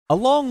A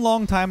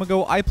long time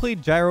ago, I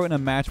played Gyro in a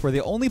match where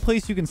the only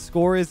place you can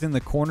score is in the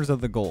corners of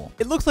the goal.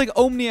 It looks like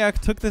Omniac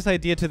took this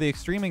idea to the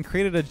extreme and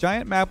created a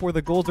giant map where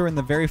the goals are in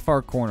the very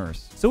far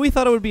corners. So we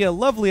thought it would be a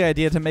lovely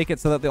idea to make it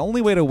so that the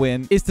only way to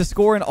win is to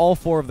score in all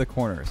 4 of the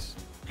corners.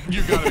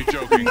 You gotta be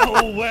joking. No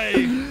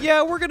way.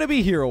 Yeah, we're gonna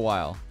be here a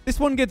while. This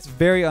one gets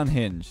very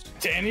unhinged.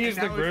 Danny is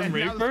the Grim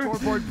Reaper?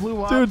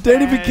 Dude,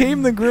 Danny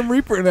became the Grim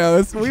Reaper now.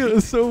 It's weird.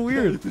 It's so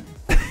weird.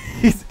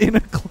 He's in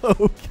a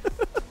cloak.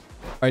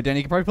 All right, Danny,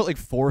 you can probably put like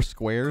 4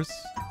 squares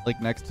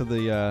like next to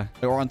the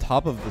or on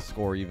top of the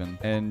score even,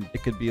 and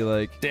it could be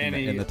like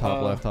Danny, in the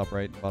top left, top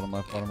right, bottom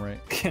left, bottom right.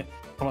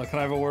 Hold on, can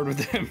I have a word with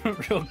him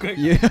real quick?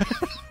 Yeah.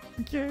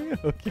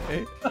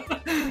 Okay.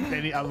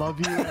 Danny, I love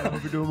you. I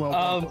hope you're doing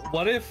well.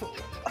 What if?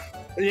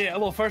 Yeah.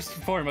 Well, first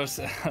and foremost,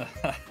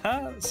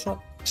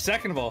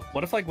 second of all,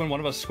 what if like when one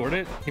of us scored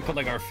it, he put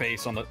like our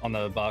face on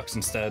the box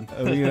instead?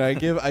 I mean, I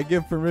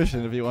give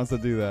permission if he wants to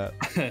do that.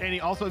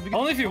 Danny, also, if you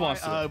Only if he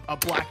wants to. A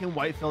black and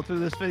white filter to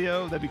this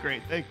video, that'd be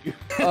great. Thank you.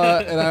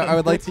 And I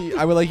would like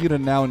you to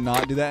now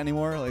not do that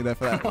anymore, like that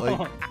for that,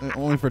 like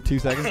only for 2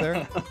 seconds there.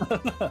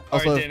 All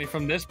Also, right, Danny.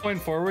 From this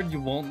point forward,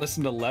 you won't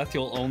listen to Leth.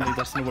 You'll only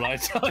listen to what I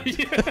tell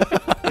you.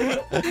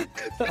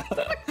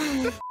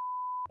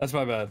 That's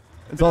my bad.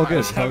 It's all good. I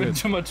was It's all having good.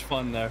 too much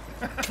fun there.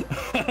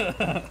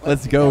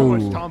 Let's So go.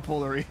 much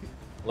tomfoolery.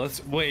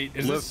 Let's wait.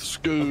 Let's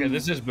go. Okay,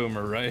 this is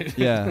Boomer, right?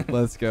 Yeah,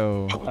 let's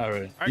go. All right. All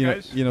right, You know,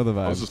 guys. you know the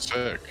This is vibes.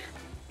 sick.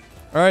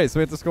 All right, so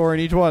we have to score in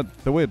each one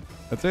to win.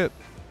 That's it.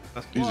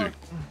 That's Easy.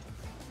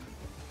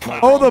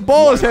 Oh, the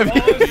ball is heavy.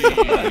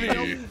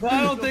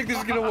 I don't think this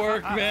is gonna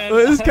work, man.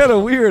 This is kind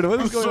of weird.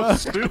 What is That's going so on?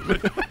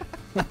 stupid.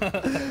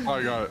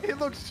 I got it. It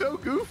looks so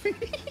goofy.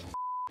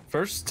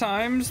 First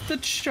time's the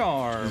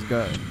charm. Just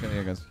go.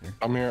 Yeah, guys, here.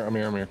 I'm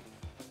here.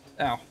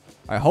 Ow. All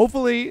right,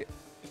 hopefully,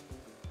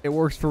 it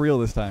works for real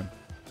this time.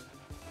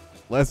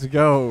 Let's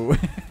go.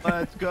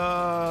 Let's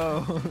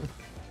go.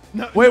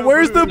 No, Wait, no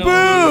where's the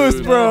boost.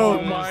 boost, bro?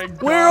 Oh my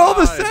Where are all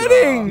the God.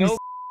 settings? Nope.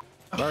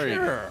 All right.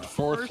 Sure.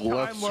 Fourth, First time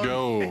let's loading.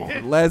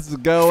 go. Let's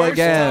go First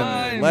again.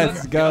 time.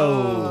 Let's go.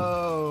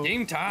 Oh.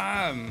 Game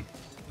time.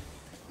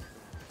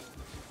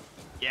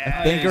 Yeah.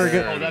 I think we're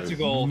good. Oh, that's a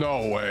goal.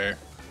 No way.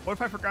 What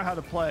if I forgot how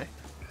to play?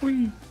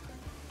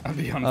 That'd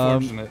be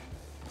unfortunate.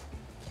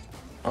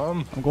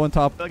 I'm going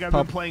top. I feel like I've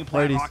top been playing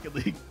Planet righties. Rocket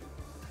League.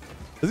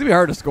 This is gonna be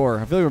hard to score.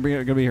 I feel like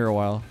we're gonna be here a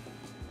while.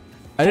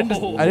 I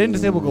didn't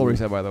disable goal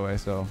reset, by the way,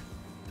 so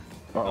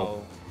Uh-oh.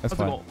 Oh. that's That's a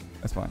fine. goal.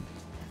 That's fine.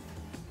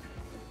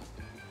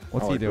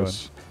 What's I he like doing?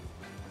 this.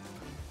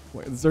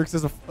 Wait, Zerx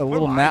is a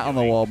little am I gnat on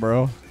the doing? wall,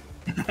 bro.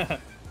 I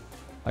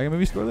can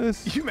maybe score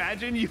this. Can you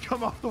imagine you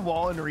come off the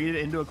wall and read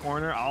it into a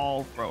corner?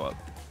 I'll throw up.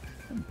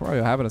 Probably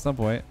will happen at some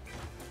point.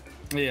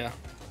 Yeah.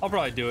 I'll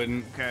probably do it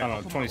in, Okay, I don't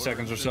I'll know, 20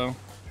 seconds or so.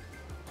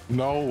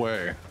 No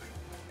way.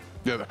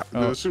 Yeah,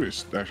 Oh. this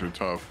is actually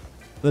tough.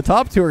 The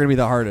top 2 are gonna be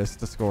the hardest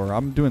to score.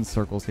 I'm doing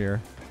circles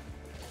here.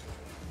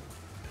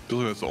 Feels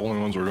like that's the only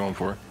ones we're going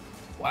for.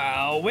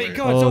 Wow. Wait, Wait.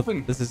 go. It's Oh,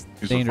 open. this is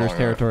He's still dangerous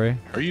falling out. territory.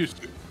 Are you?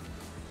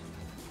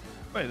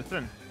 Wait, it's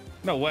in.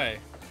 No way.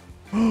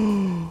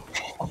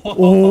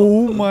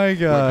 Oh my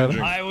god.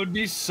 I would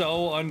be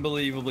so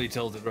unbelievably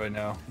tilted right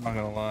now. I'm not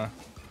gonna lie.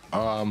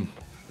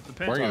 It's a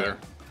pinch. Why are you there?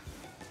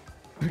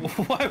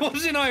 Why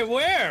wasn't I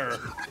where?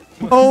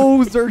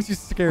 Oh, Zerx, you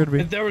scared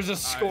me. There was a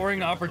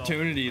scoring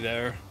opportunity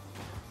there.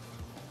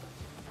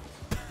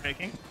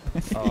 Making.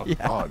 Oh. Yeah.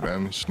 God,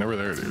 man, it's never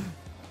there, dude.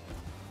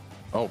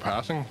 Oh,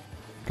 passing?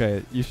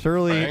 Okay, you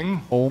surely.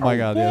 Bang. Oh my Oh.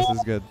 god, yes, this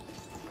is good.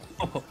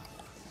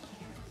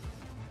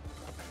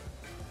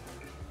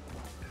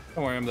 Don't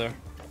worry, I'm there.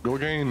 Go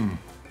again.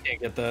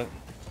 Can't get that.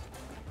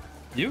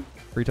 You?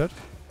 Free touch.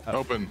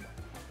 Open.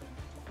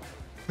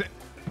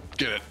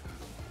 Get it.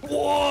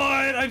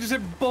 What? I just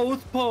hit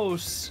both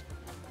posts.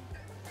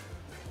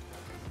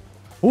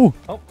 Ooh.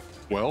 Oh.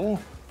 Well,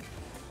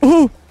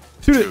 Ooh.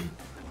 Shoot it. dude,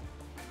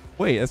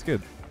 Wait, that's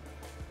good.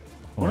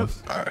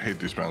 Almost. I hate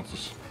these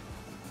bounces.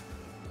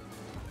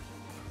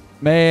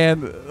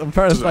 Man, I'm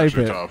trying to This is snipe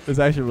actually it. tough. It's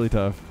actually really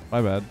tough.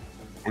 My bad.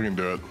 We can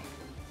do it.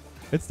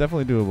 It's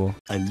definitely doable.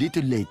 A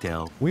little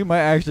later. We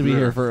might actually be Yeah.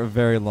 here for a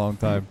very long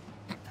time.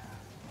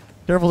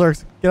 Careful,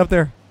 Zerx. Get up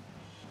there.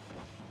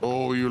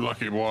 Oh, you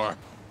lucky boy.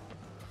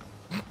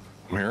 I'm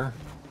here.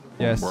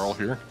 Yes. We're all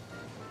here.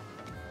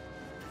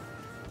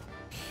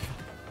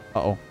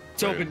 Uh-oh.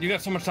 It's open. You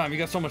got so much time. You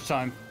got so much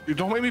time. You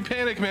don't make me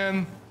panic,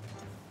 man.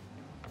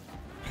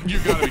 You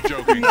gotta be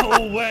joking.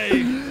 No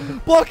way.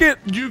 Block it!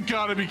 You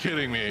gotta be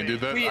kidding me, dude.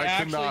 That We I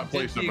actually cannot did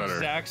place the it better.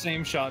 exact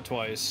same shot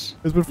twice.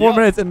 It's been 4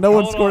 minutes and no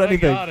one Hold scored on,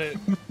 anything. I got it.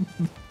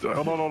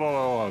 Hold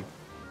on.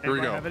 Here we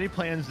Anybody go. have any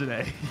plans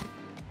today?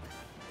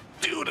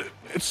 Dude,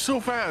 it's so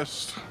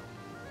fast.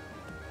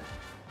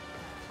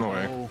 No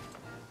way. Oh.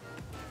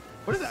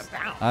 What is that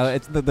bounce?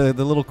 It's the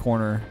little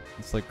corner.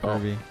 It's like Oh.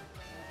 curvy.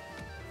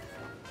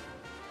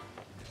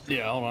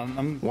 Yeah, hold on.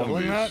 I'm One of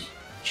doubling these. that.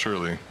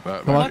 Surely.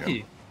 That Come on. might be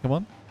Lucky. Come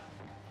on.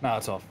 Nah,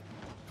 it's off.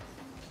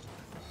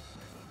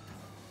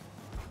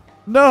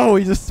 No,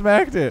 he just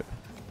smacked it.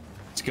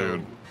 Let's go.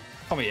 Dude.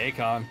 Call me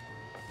Akon.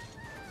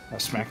 I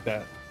smacked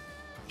that.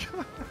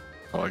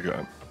 I like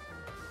that.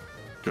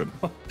 Good.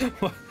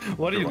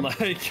 What do you Good one.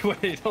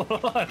 like? Wait, hold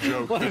on.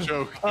 Joke. What?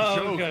 Joke. Oh,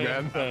 Joke, okay,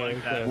 man.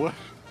 okay. What?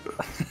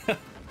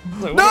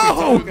 Like,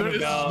 No! what are we This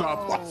is talking not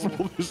about?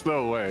 possible. There's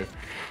no way.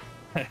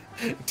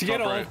 To get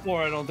Top all right.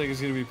 4, I don't think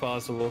it's gonna be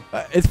possible.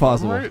 It's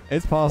possible. Right.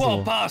 It's possible.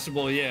 Well,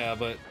 possible, yeah,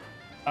 but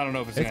I don't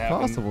know if it's gonna It's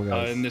happen possible,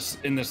 guys.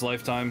 in this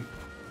lifetime.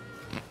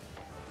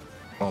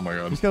 Oh my You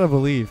god. just gotta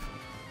believe.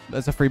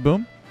 That's a free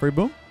boom. Free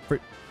boom. Free.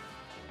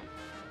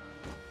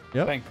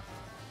 Yep. Bang.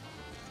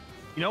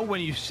 You know,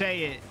 when you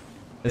say it,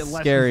 It's it lessens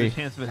scary. the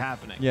chance of it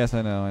happening. Yes,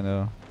 I know. I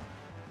know.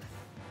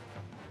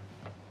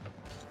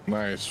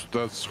 Nice.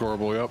 That's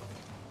scoreable. Yep.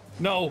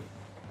 No.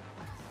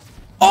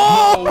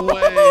 Oh, No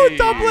way.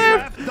 top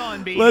left. Left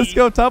done, baby. Let's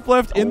go. Top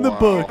left in the Wow.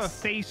 Put a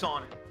books. face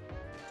on it.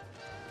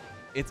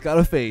 It's got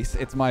a face.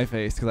 It's my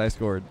face because I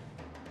scored.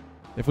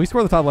 If we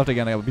score the top left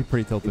again, I would be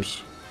pretty tilted.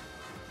 Oops.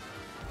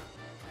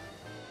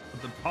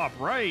 The top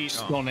right.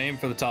 Still name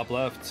for the top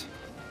left.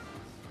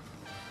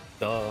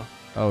 Duh.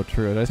 Oh,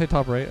 true. Did I say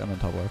top right? I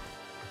meant top left.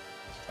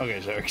 Okay,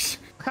 Zerks.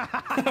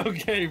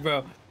 Okay,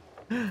 bro.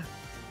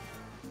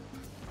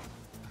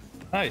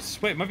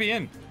 Nice. Wait, might be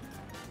in.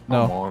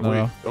 No, Come on, no, wait.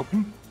 no.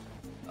 Open?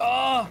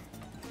 Ah.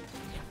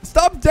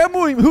 Stop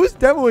demoing. Who's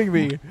demoing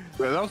me?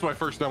 Yeah, that was my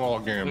first demo all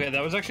game. Okay,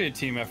 that was actually a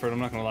team effort. I'm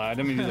not gonna lie. I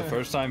didn't mean to do the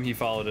first time. He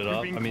followed it You're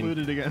up. being I mean,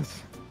 included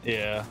against.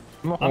 yeah.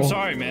 No. I'm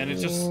sorry, man.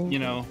 It's just, you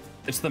know,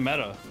 it's the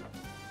meta.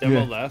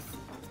 Demo Yeah. Leth.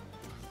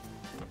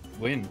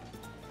 Win.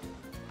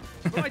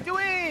 What am I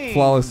doing?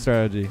 Flawless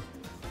strategy.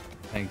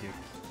 Thank you.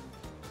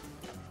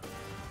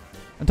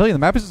 I'm telling you, the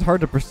map is just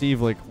hard to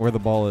perceive, like, where the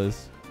ball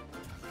is.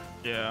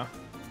 Yeah.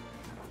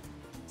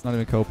 It's not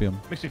even copium.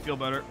 Makes me feel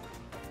better.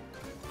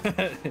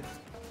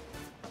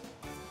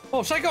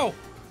 Oh, Psycho!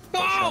 Go!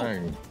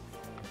 Dang.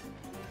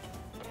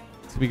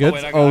 It's be good.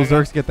 wait, I Oh, got-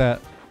 Zerks get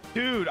that.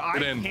 Dude, I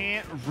Get in.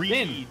 can't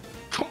read.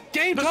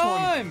 Game This one.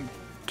 time!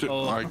 Dude,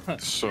 Oh. I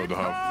so dumb.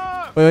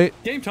 Ah! Wait.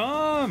 Game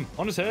time!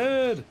 On his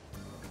head!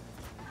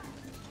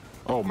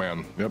 Oh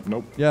man. Yep.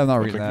 Nope. Yeah, I'm not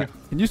No, reading thank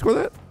that. Can you score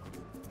that?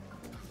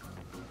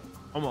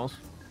 Almost.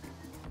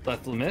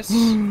 Leth will miss.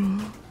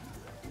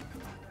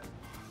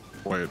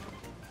 Wait.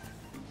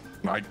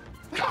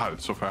 God,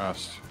 it's so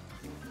fast.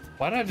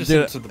 Why did I just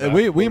Dude, send it to the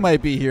back? we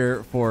might be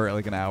here for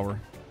like an hour.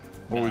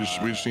 Well, we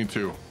just need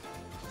 2.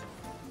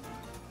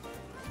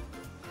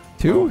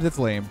 2? Oh. That's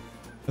lame.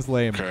 That's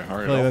lame. Okay. All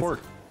right. I feel like I'll that's- work.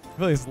 I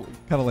feel like it's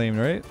kind of lame,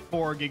 right?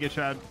 4 Giga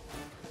Chad.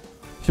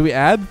 Should we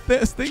add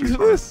things to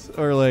this?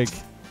 Or like...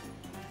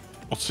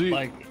 We'll see.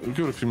 Like, We'll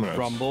give it a few minutes.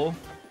 Rumble.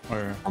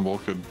 Or Rumble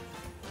could.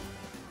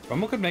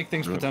 Rumble could make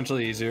things Good.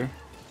 potentially easier.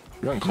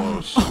 You're getting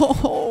close.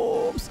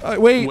 Oh, I'm sorry.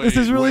 Wait, this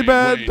is really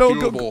bad. Wait, Don't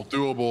go. doable.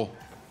 Doable.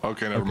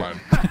 Okay, never mind.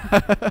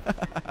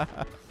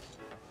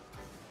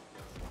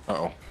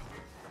 Uh-oh.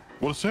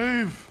 What a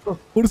save!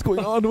 What is going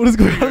on? What is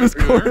going on in this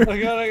You corner? there? I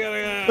got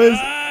it. Liz.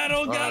 I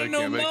don't got they it no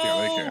can't, they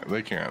more. can't,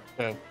 they can't.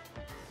 Okay.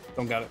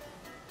 Don't got it.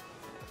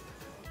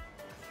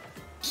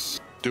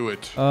 Do it.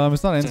 It's not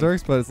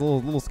Zerks, but it's a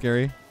little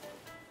scary.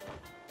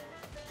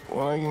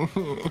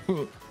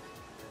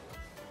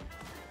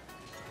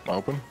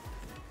 Open?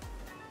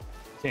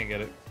 Can't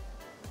get it.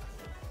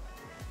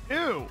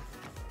 Ew.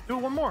 Do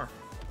one more.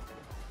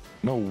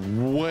 No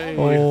way.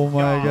 Oh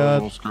my That god. was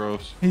almost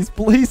gross.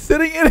 He's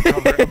sitting in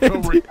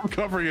it. I'm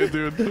covering it,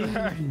 dude.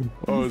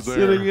 Oh, it's there.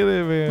 Sitting in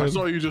it, man. I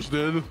saw what you just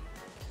did.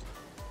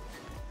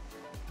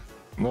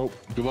 Nope.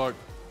 Good luck.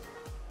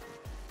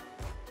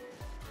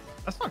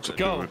 That's not good.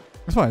 Go.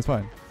 It's fine. It's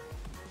fine.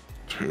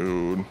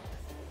 Dude.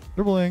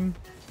 Dribbling.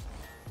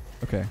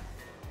 Okay.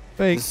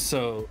 Fake. This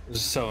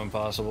is so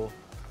impossible.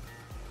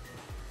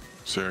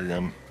 Say it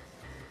again.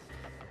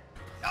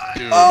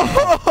 Dude.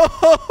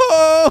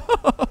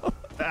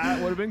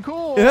 That would have been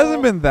cool. It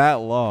hasn't been that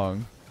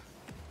long.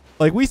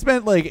 Like we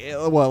spent like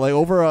what, like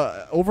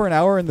over an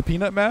hour in the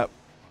peanut map.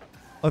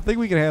 I think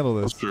we can handle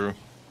That's this. true.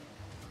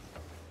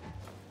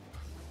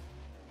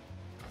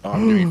 Oh,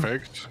 I'm getting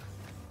faked.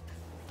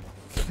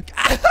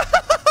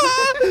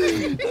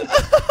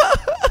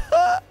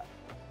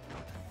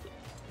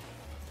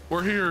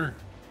 We're here.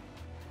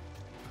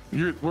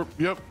 Yep.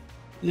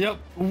 Yep.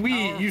 Our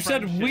You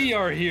said friendship. we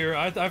are here.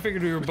 I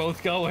figured we were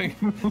both going.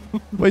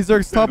 Wait,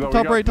 Zerks, top No, we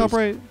top got right, top this.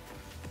 right.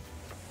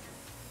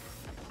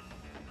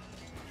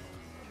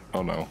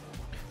 Oh no.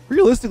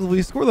 Realistically, if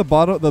we score the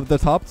bottom, the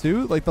top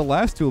 2, like the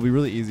last 2 will be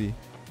really easy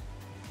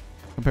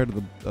compared to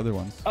the other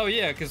ones. Oh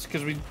yeah, because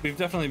we've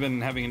definitely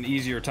been having an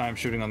easier time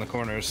shooting on the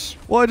corners.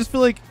 Well, I just feel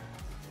like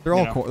they're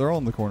all You know. they're all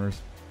in the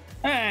corners.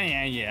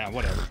 Yeah,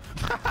 whatever.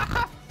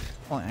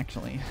 Well,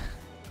 actually.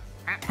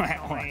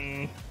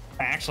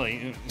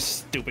 Actually,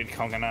 stupid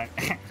coconut.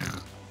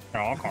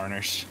 They're all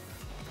corners.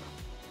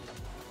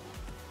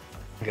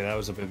 Okay, that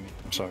was a bit mean.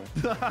 I'm sorry.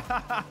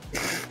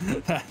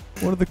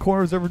 What did the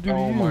corners ever do to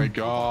Oh you? my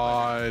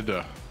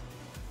god.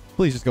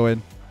 Please just go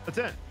in. That's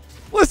it.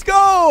 Let's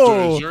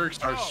go! Dude,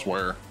 Zerks, I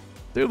swear.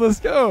 Dude, let's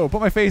go. Put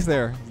my face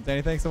there.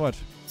 Danny, thanks so much.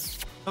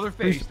 Another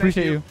face.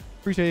 Appreciate you.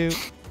 Appreciate you.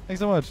 Thanks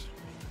so much.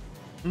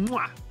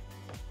 Mwah.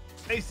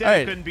 They said All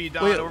right, it couldn't be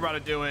done. wait. We're about to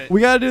do it.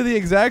 We gotta do the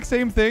exact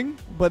same thing,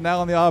 but now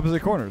on the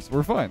opposite corners.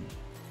 We're fine.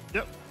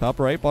 Yep. Top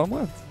right, bottom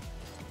left.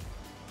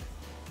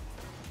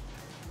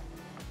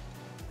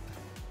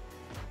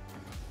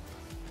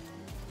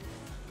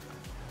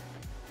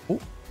 Oh,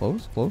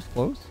 close, close,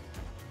 close.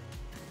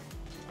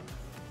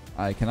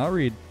 I cannot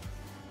read.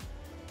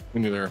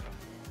 Me neither.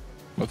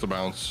 That's a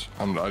bounce.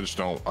 I don't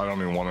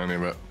even want any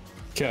of it.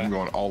 Okay. I'm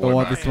going all the Don't way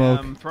want back. the smoke.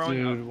 I am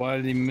throwing up. Dude, why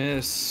did he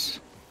miss?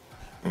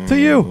 To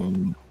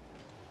you.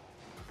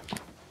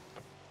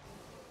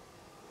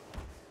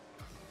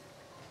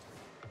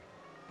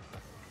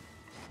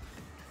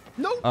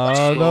 No.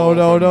 No,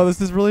 no, no.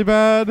 This is really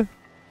bad.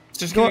 It's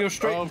just gonna go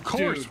straight. Of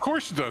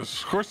course it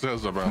does. Of course it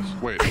has a bounce.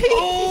 Wait.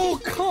 Oh,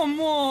 come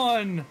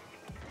on.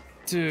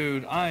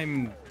 Dude,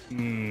 I'm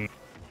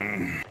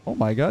Oh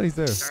my god, he's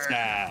there.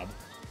 sad.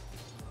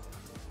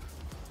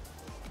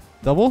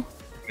 Double?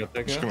 Got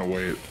that Just guy? gonna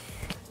wait.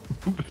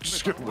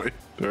 Just gonna wait.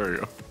 There you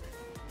go.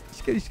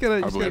 You just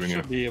gotta, I believe in you.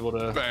 Should be able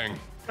to. Bang.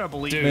 I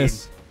believe Dude.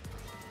 miss.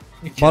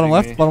 You Bottom kidding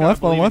left, me? bottom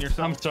left, bottom believe in left.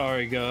 yourself. I'm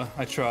sorry, Go.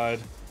 I tried.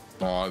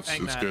 No, it's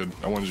Bang that. good.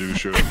 I wanted you to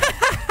shoot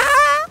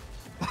it.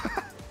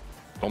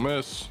 Don't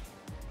miss.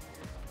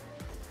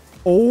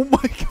 Oh my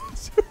god,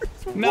 sir.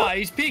 Nah,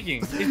 he's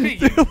peeking. He's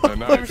peeking. And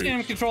now I've never he seen him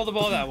peeks. control the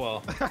ball that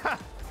well.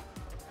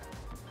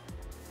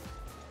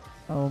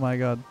 Oh my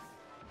god.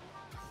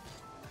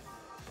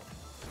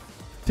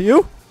 To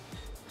you?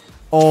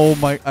 Oh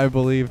my, I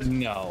believed.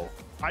 No.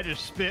 I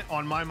just spit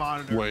on my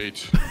monitor.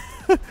 Wait.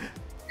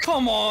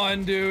 Come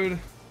on, dude.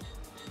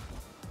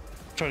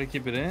 Try to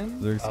keep it in.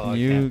 Zerx, Oh, can I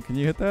you can't. can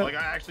you hit that? Like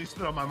I actually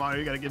spit on my monitor.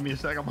 You gotta give me a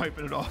sec. I'm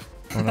wiping it off.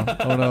 Oh no,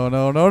 oh no,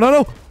 no, no, no,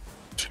 no.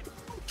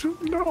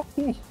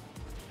 No.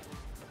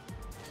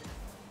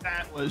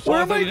 That was. Where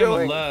I am thought I you did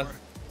going? Leth.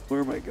 Where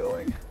am I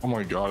going? Oh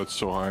my god, it's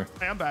so high.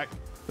 Hey, I'm back.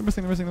 They're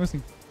missing, they're missing, they're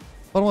missing.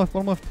 Bottom left,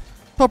 bottom left.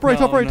 Top right,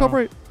 top No, right, top no.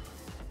 right.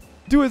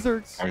 Do it,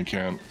 Zerx. I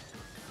can't.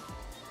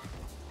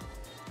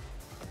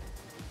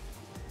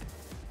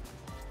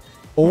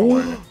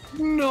 Oh,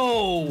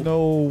 No.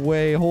 no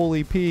way.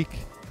 Holy peak.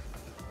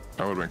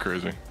 That would have been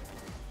crazy.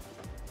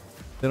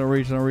 They don't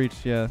reach, they don't reach.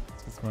 Yeah,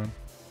 it's fine.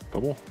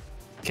 Double.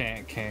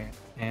 Can't.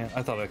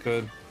 I thought I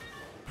could.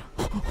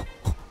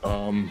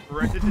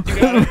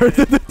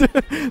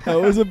 That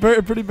was a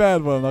pretty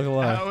bad one, I'm not gonna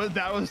lie.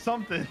 That was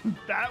something.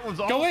 That was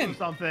Go also in.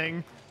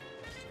 something.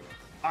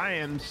 I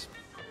am.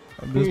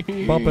 I'm just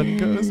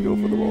bumping. Let's go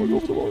for the ball, go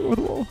for the ball, go for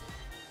the ball.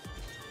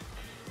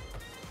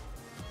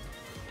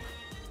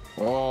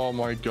 Oh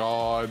my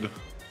god.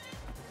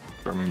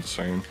 I'm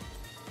insane.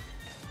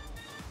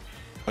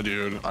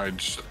 Dude,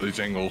 these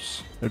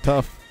angles. They're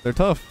tough. They're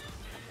tough.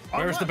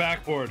 Where's the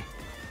backboard?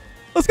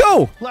 Let's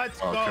go! Let's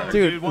go, Okay.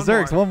 Dude,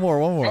 Zerx, one more.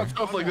 Not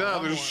stuff like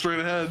that. They're just straight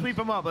ahead. Sweep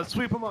them up. Let's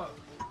sweep them up.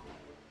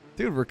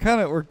 Dude, we're kind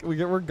of,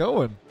 we're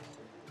going.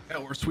 Yeah,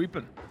 we're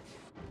sweeping.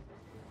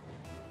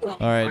 All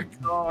right,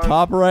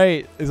 top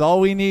right is all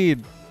we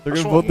need. They're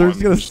Just gonna, want they're one.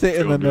 just gonna Just sit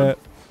in feel the good. net.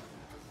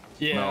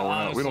 Yeah, No, we're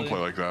not, we don't honestly. play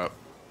like that.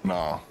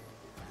 No.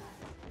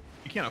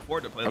 You can't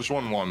afford to play. I just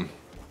won one.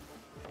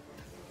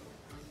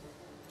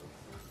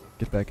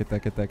 Get that, get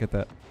that, get that, get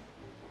that.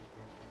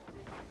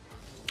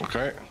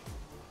 Okay.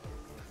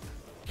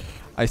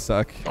 I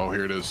suck. Oh,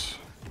 here it is.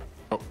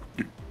 Oh.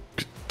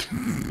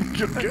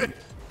 Good.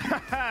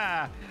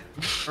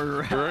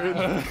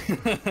 Right?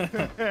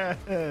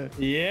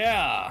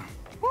 Yeah.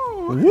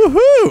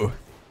 Woohoo!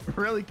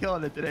 Really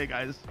killing it today,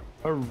 guys.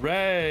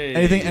 Hooray.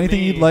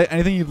 Anything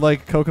you'd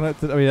like Coconut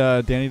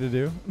to, Danny to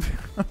do?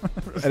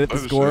 Edit the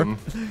score.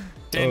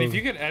 Dan, if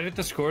you could edit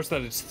the score so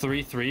that it's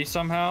 3-3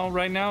 somehow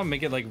right now,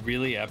 make it like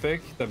really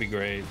epic, that'd be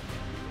great.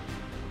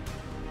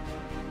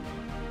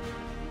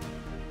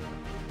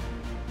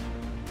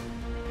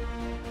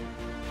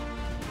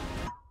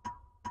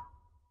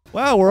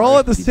 Wow, we're all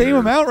at the same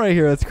amount right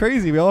here. That's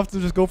crazy. We all have to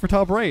just go for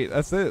top right.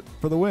 That's it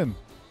for the win.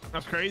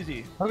 That's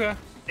crazy. Okay.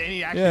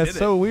 Danny actually Yeah, did it's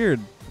so weird.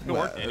 Good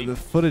work, Danny. The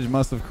footage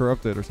must have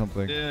corrupted or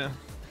something. it. Yeah.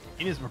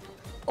 He needs more.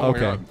 Oh my Okay.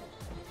 god.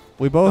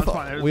 We both, That's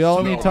fine. we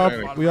all No, need top.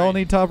 Danny. We all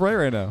need top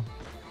right now.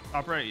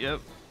 Top right.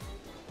 Yep.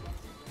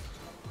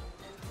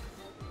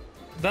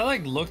 That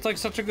like looked like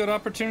such a good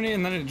opportunity,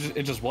 and then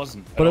it just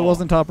wasn't. But at it all.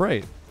 wasn't top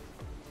right.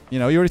 You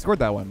know, you already scored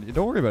that one.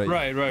 Don't worry about it.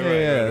 Right, Yeah,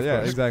 of yeah,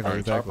 course. exactly, All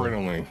right, top exactly. right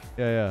only.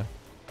 Yeah.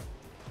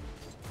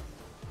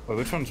 Wait,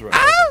 which one's right?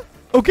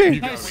 Okay.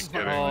 You gotta Nice. be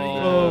kidding.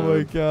 Oh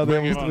my god, they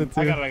almost Hold did on. it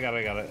too. I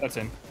got it. That's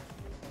in.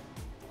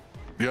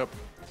 Yep.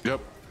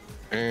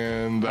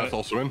 And that's it.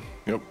 also in.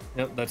 Yep.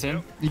 Yep, that's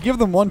in. You give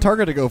them one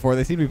target to go for.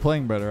 They seem to be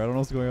playing better. I don't know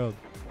what's going on.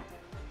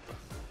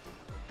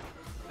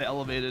 They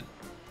elevated.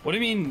 What do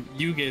you mean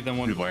you gave them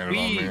one? You landed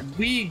on me.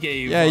 We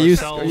gave Yeah, you.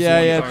 ourselves Yeah,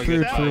 one yeah. target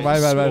True, by true. My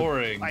bad.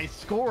 scoring. By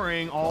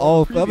scoring all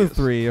All the the other previous.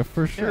 three,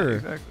 for sure. Yeah,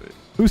 exactly.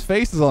 Whose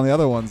face is on the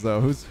other ones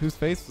though? Whose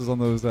face was on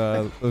those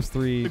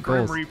three The Grim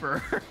goals?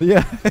 Reaper.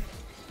 Yeah.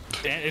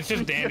 It's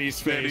just Danny's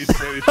face.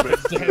 Danny's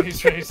face.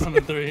 Danny's face on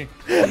the 3.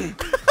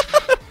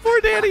 Poor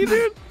Danny,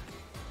 dude.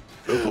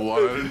 That's a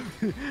lot.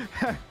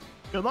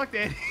 Good luck,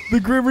 Danny. The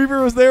Grim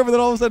Reaper was there, but then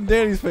all of a sudden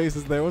Danny's face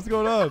is there. What's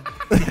going on?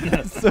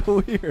 That's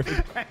so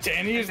weird.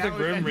 Danny is the Now-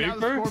 Grim and now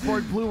the Reaper?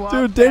 scoreboard blew up,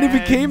 Dude, Danny and-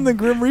 became the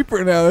Grim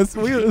Reaper now. That's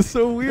weird. It's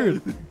so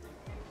weird.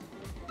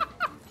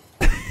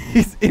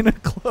 He's in a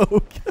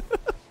cloak.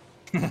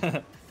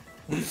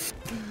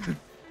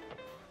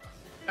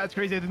 That's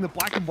crazy. I think the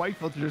black and white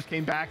filter just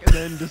came back and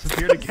then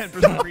disappeared again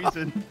for some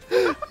reason.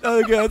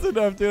 Okay, that's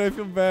enough, dude. I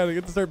feel bad. I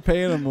get to start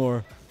paying him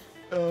more.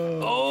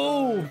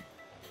 Oh!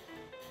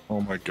 Oh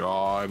my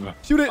god.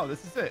 Shoot it. Oh,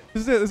 this is it.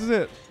 This is it. This is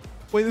it.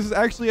 Wait, this is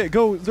actually it.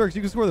 Go, Zerx.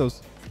 You can score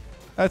those.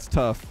 That's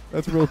tough.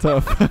 That's real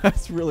tough.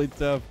 That's really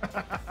tough.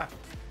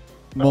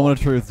 Moment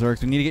of truth,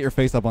 Zerx. We need to get your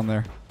face up on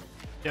there.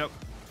 Yep.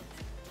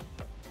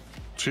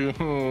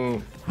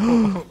 Two.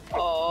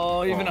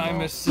 Oh, even I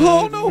missed it.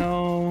 Oh, no.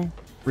 No.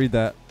 Read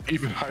that.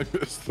 Even I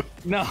missed it.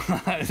 No,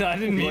 I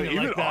didn't mean it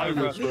Even like I that,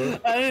 bro. missed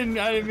it. I didn't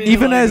mean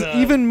Even it like as that.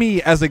 even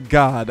me as a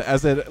god,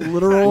 as a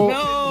literal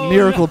No,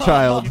 miracle no.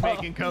 child. You're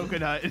making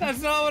coconut.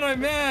 That's not what I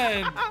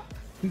meant.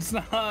 It's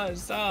not.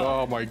 Stop.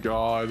 Oh my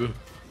god.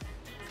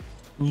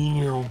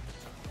 Ew.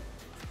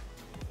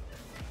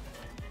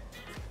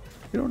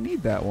 You don't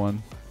need that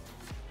one.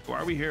 Why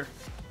are we here?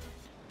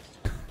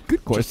 Good Just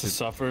to question.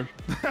 suffer.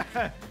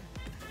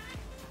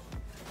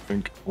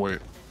 Wait.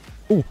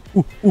 Ooh,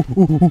 ooh, ooh,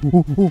 ooh, ooh,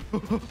 ooh, ooh.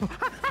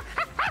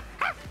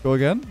 Go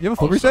again? You have a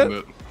flip I'll send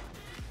reset? it.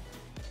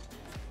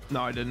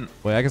 No, I didn't.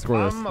 Wait, I can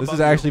score this. I'm This is above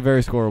you. actually very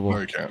No, scoreable.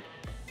 you can't.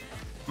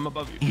 I'm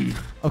above you.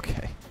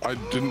 Okay. I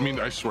didn't mean.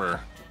 I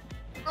swear.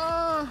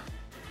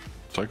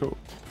 Psycho.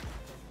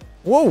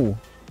 Whoa.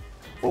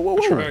 Whoa, whoa,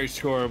 whoa. Very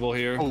scoreable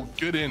here. Oh,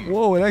 get in.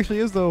 Whoa, it actually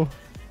is though.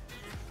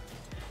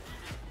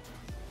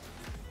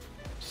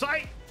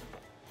 Sight.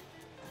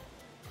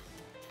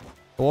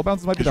 The wall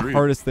bounces might be Just the read.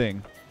 hardest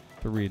thing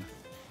to read.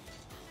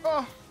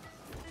 Oh.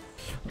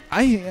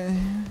 I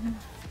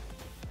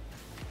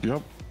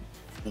Yep.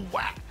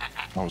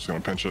 I was gonna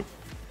pinch it.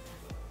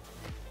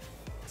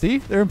 see,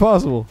 they're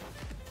impossible.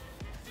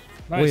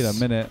 Nice. Wait a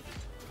minute.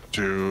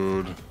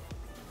 Dude.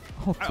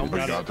 Oh, I dude. You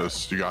almost got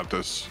this. You got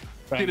this.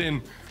 Bang. Get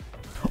in.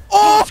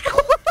 Oh!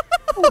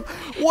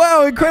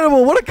 Wow,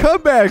 incredible! What a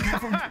comeback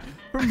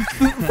from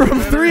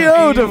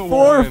 3-0 to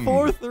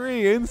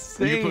 4-4-3. You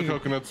Insane. can put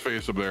Coconut's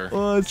face up there.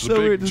 Oh, it's Just so a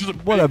big- weird. just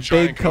What a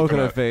giant big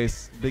coconut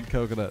face. Big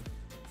coconut.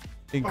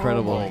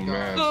 Incredible. Oh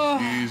man,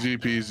 Ugh. easy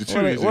peasy, too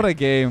What a, easy. what a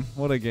game.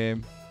 What a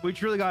game. We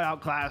truly got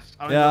outclassed.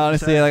 I don't Yeah, know what to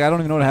honestly, say. like I don't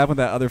even know what happened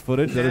with that other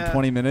footage, the other Yeah.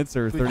 20 minutes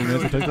or 30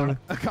 minutes it took them.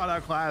 I got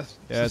outclassed.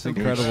 Yeah, it's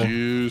Simple. incredible.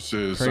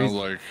 Excuses. Crazy.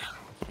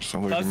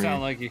 Sound like That to me.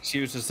 sound like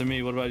excuses to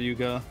me. What about you,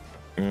 Go?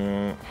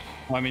 Yeah,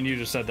 Well, I mean, you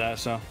just said that,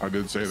 so. I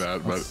did say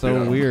that, but That's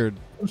so yeah. weird.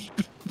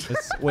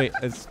 Wait,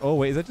 is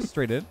that just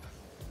straight in?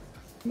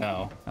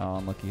 No. Oh,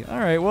 unlucky. All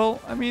right, well,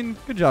 I mean,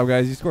 good job,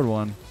 guys. You scored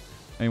one.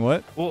 I mean,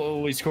 what?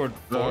 Well, we scored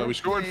 4. We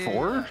scored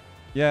 4.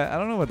 Yeah, I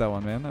don't know about that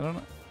one, man. I don't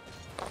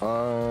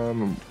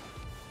know.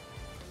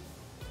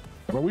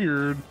 Kind of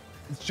weird.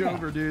 It's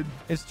Jover, dude.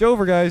 It's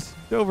Jover, guys.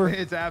 Jover.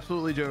 It's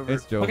absolutely Jover.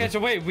 It's Jover. Okay, so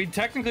wait, we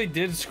technically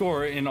did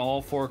score in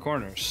all 4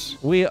 corners.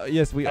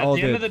 Yes, we At all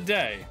the did. end of the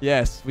day,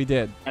 Yes, we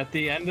did. at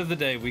the end of the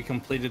day, we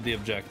completed the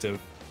objective.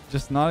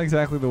 Just not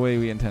exactly the way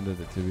we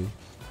intended it to be.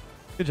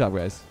 Good job,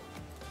 guys.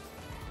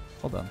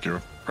 Well done. Thank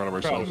you. Proud of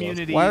ourselves.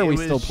 Community. Why are we it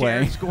was still shared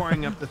playing?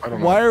 Scoring up the. I don't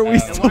know. Why are we Yeah,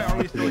 still? Why are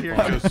we still here?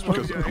 Because, What are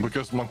we because, doing?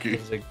 because monkey.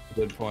 That's a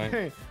good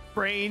point.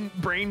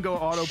 brain go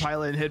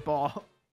autopilot and hit ball.